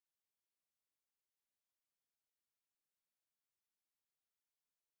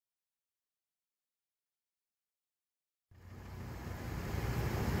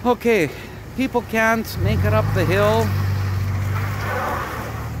Okay, people can't make it up the hill.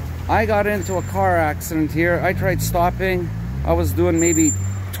 I got into a car accident here. I tried stopping. I was doing maybe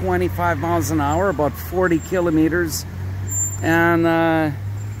 25 miles an hour, about 40 kilometers. And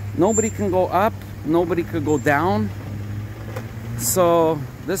nobody can go up, nobody could go down. So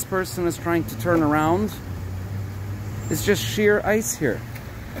this person is trying to turn around. It's just sheer ice here.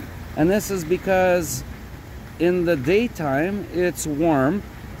 And this is because in the daytime it's warm,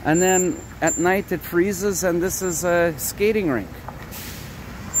 and then at night it freezes, and this is a skating rink.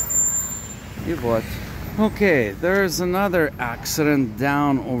 Okay, there's another accident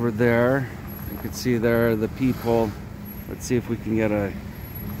down over there. You can see there the people. Let's see if we can get a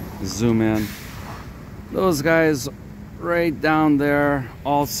zoom in. Those guys right down there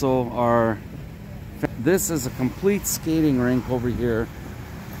also are. This is a complete skating rink over here.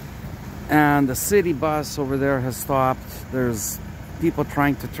 And the city bus over there has stopped. There's people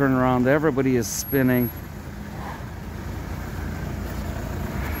trying to turn around. Everybody is spinning.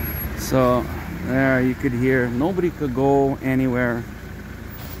 So there you could hear. Nobody could go anywhere.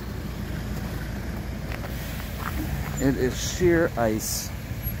 It is sheer ice.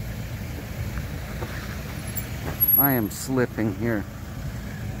 I am slipping here.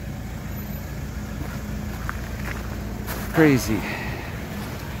 Crazy.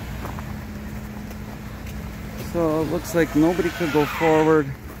 So it looks like nobody could go forward.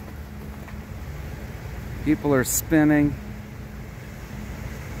 People are spinning.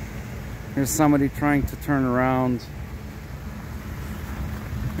 There's somebody trying to turn around.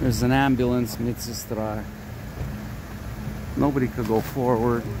 There's an ambulance, Mitsistra. Nobody could go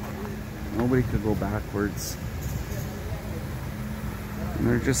forward. Nobody could go backwards. And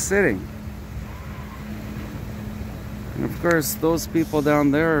they're just sitting. And of course, those people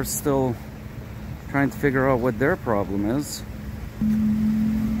down there are still trying to figure out what their problem is.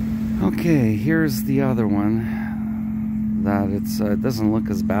 Okay, here's the other one. That it doesn't look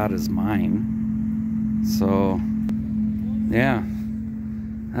as bad as mine. So, yeah,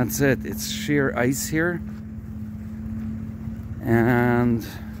 that's it. It's sheer ice here. And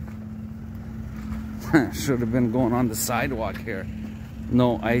should have been going on the sidewalk here.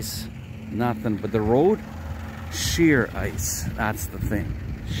 No ice, nothing. But the road, sheer ice. That's the thing.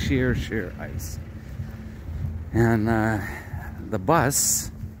 Sheer ice. And the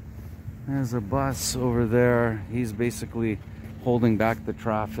bus, there's a bus over there. He's basically holding back the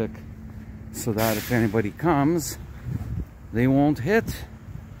traffic so that if anybody comes, they won't hit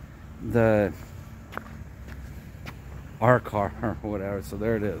our car or whatever. So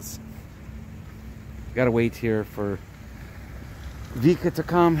there it is. Gotta wait here for Vika to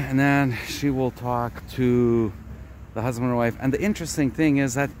come, and then she will talk to the husband and wife. And the interesting thing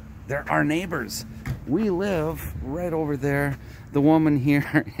is that they're our neighbors. We live right over there. The woman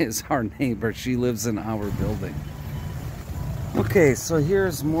here is our neighbor. She lives in our building. Okay, so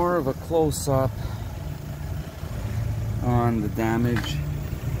here's more of a close-up on the damage.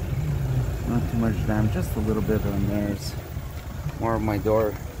 Not too much damage, just a little bit on theirs. More of my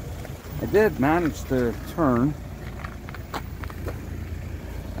door. I did manage to turn.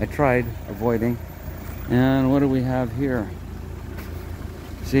 I tried avoiding. And what do we have here?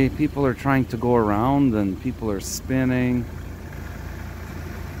 See, people are trying to go around and people are spinning.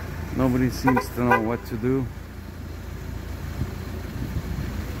 Nobody seems to know what to do.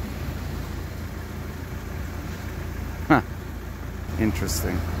 Huh.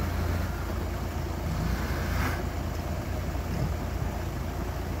 Interesting.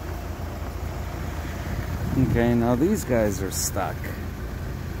 Okay, now these guys are stuck.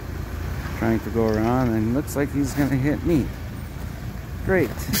 Trying to go around, and looks like he's gonna hit me.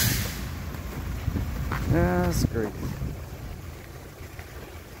 Great. That's great.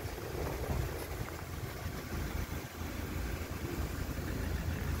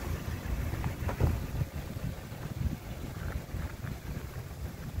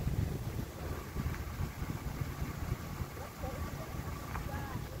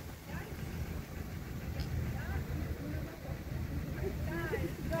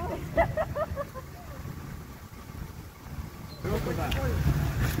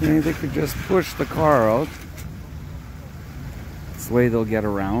 Maybe they could just push the car out. This way they'll get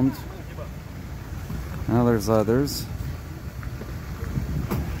around. Now there's others.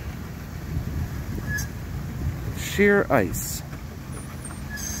 Sheer ice.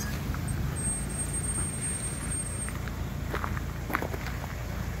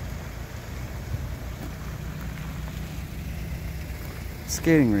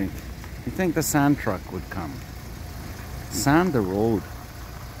 Skating rink. You think the sand truck would come? Sand the road.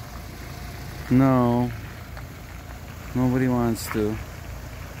 No. Nobody wants to.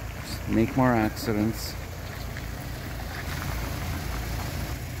 make more accidents.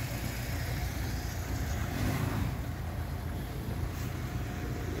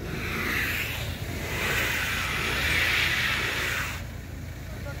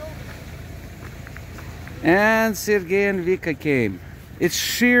 And Sergey and Vika came. It's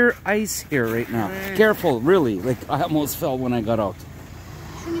sheer ice here right now. Careful, really. Like, I almost fell when I got out.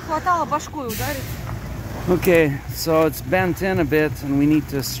 Okay, so it's bent in a bit and we need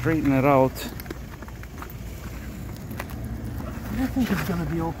to straighten it out. I think it's gonna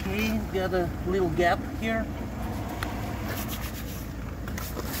be okay. Got a little gap here.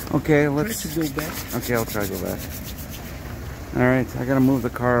 Okay, let's try to go back. Okay, I'll try to go back. Alright, I gotta move the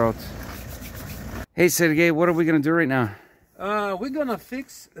car out. Hey Sergey, what are we gonna do right now? We're gonna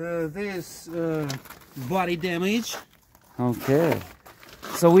fix this body damage. Okay.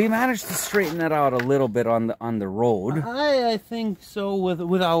 So we managed to straighten it out a little bit on the road. I think so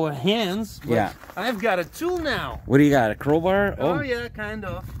with our hands. But yeah. I've got a tool now. What do you got? A crowbar? Oh yeah, kind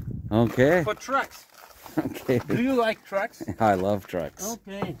of. Okay. For trucks. Okay. Do you like trucks? I love trucks.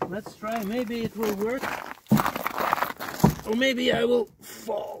 Okay, let's try. Maybe it will work. Or maybe I will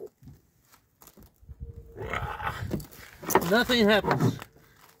fall. Nothing happens.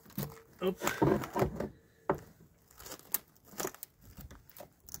 Oops.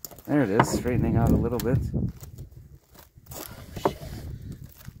 There it is, straightening out a little bit.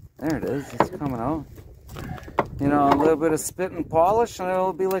 There it is, it's coming out. You know, a little bit of spit and polish and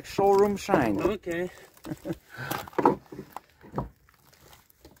it'll be like showroom shine. Okay.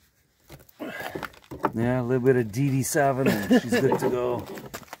 Yeah, a little bit of DD7 and she's good to go.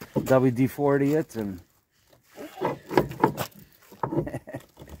 WD-40 it and...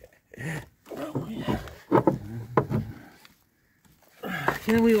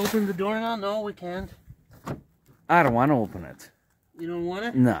 Can we open the door now? No, we can't. I don't want to open it. You don't want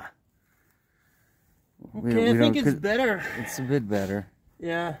it? Nah. Okay, I think it's better. It's a bit better.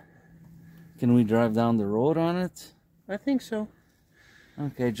 Yeah. Can we drive down the road on it? I think so.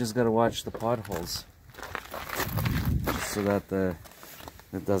 Okay, just gotta watch the potholes. Just so that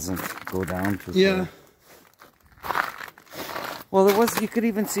it doesn't go down too far. Yeah. Well, you could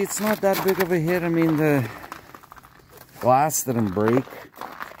even see it's not that big of a hit. I mean, the glass didn't break.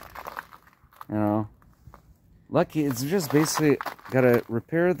 You know. Lucky, it's just basically gotta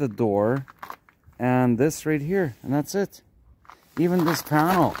repair the door and this right here, and that's it. Even this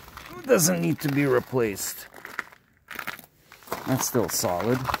panel doesn't need to be replaced. That's still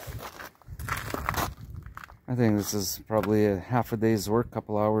solid. I think this is probably a half a day's work,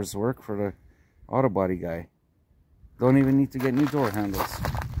 couple hours work for the auto body guy. Don't even need to get new door handles.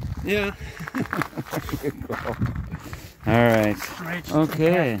 Yeah. There you go. All right. Stretched.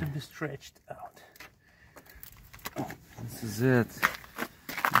 Okay. Have to be stretched out. This is it.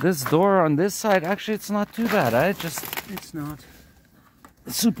 This door on this side, actually, it's not too bad. It's not.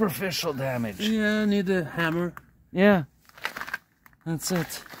 Superficial damage. Yeah, need a hammer. Yeah. That's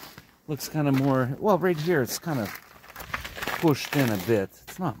it. Looks kind of more, well, right here, it's kind of pushed in a bit.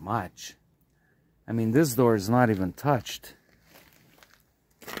 It's not much. I mean, this door is not even touched.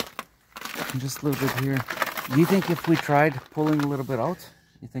 Just a little bit here. Do you think if we tried pulling a little bit out?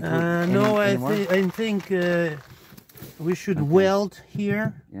 You think? No, I think we should weld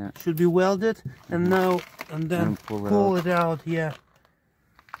here. Yeah. Should be welded, and then pull it out. Yeah.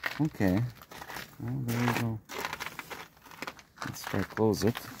 Okay. Well, there you go. Let's try to close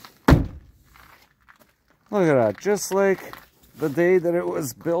it. Look at that, just like the day that it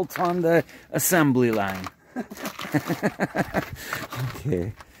was built on the assembly line.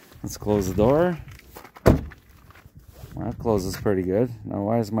 Okay, let's close the door. Well, that closes pretty good. Now,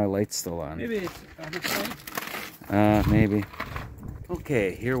 why is my light still on? Maybe it's other side. Maybe.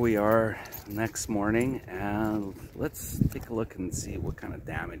 Okay, here we are next morning, and let's take a look and see what kind of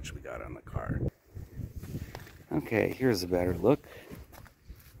damage we got on the car. Okay, here's a better look.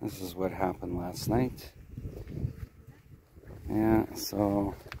 This is what happened last night. Yeah,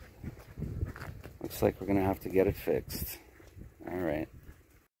 so looks like we're gonna have to get it fixed. All right.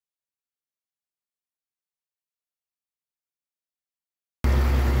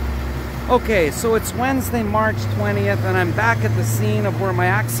 Okay, so it's Wednesday, March 20th, and I'm back at the scene of where my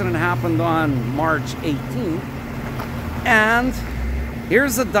accident happened on March 18th. And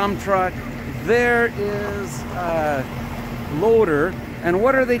here's a dump truck. There is a loader. And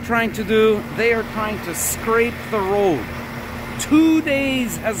what are they trying to do? They are trying to scrape the road. 2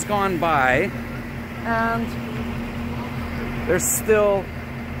 days has gone by, and there's still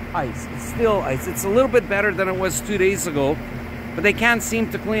ice. It's still ice. It's a little bit better than it was 2 days ago, but they can't seem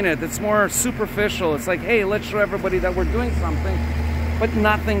to clean it. It's more superficial. It's like, hey, let's show everybody that we're doing something. but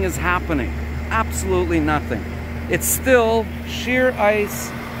nothing is happening. Absolutely nothing. It's still sheer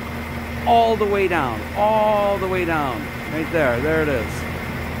ice all the way down. All the way down. Right there. There it is.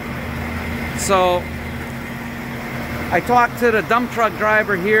 So I talked to the dump truck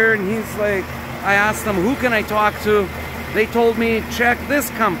driver here, and he's like, I asked him, who can I talk to? They told me, check this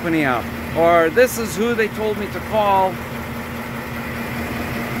company out. Or this is who they told me to call.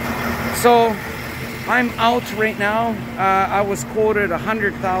 So I'm out right now. I was quoted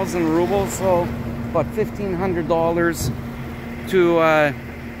 100,000 rubles, so about $1,500 to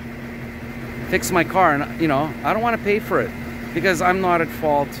fix my car. And you know, I don't want to pay for it because I'm not at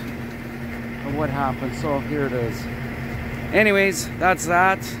fault of what happened. So here it is. Anyways, that's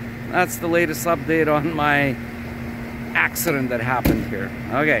that. That's the latest update on my accident that happened here.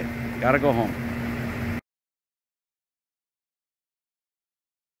 Okay, gotta go home.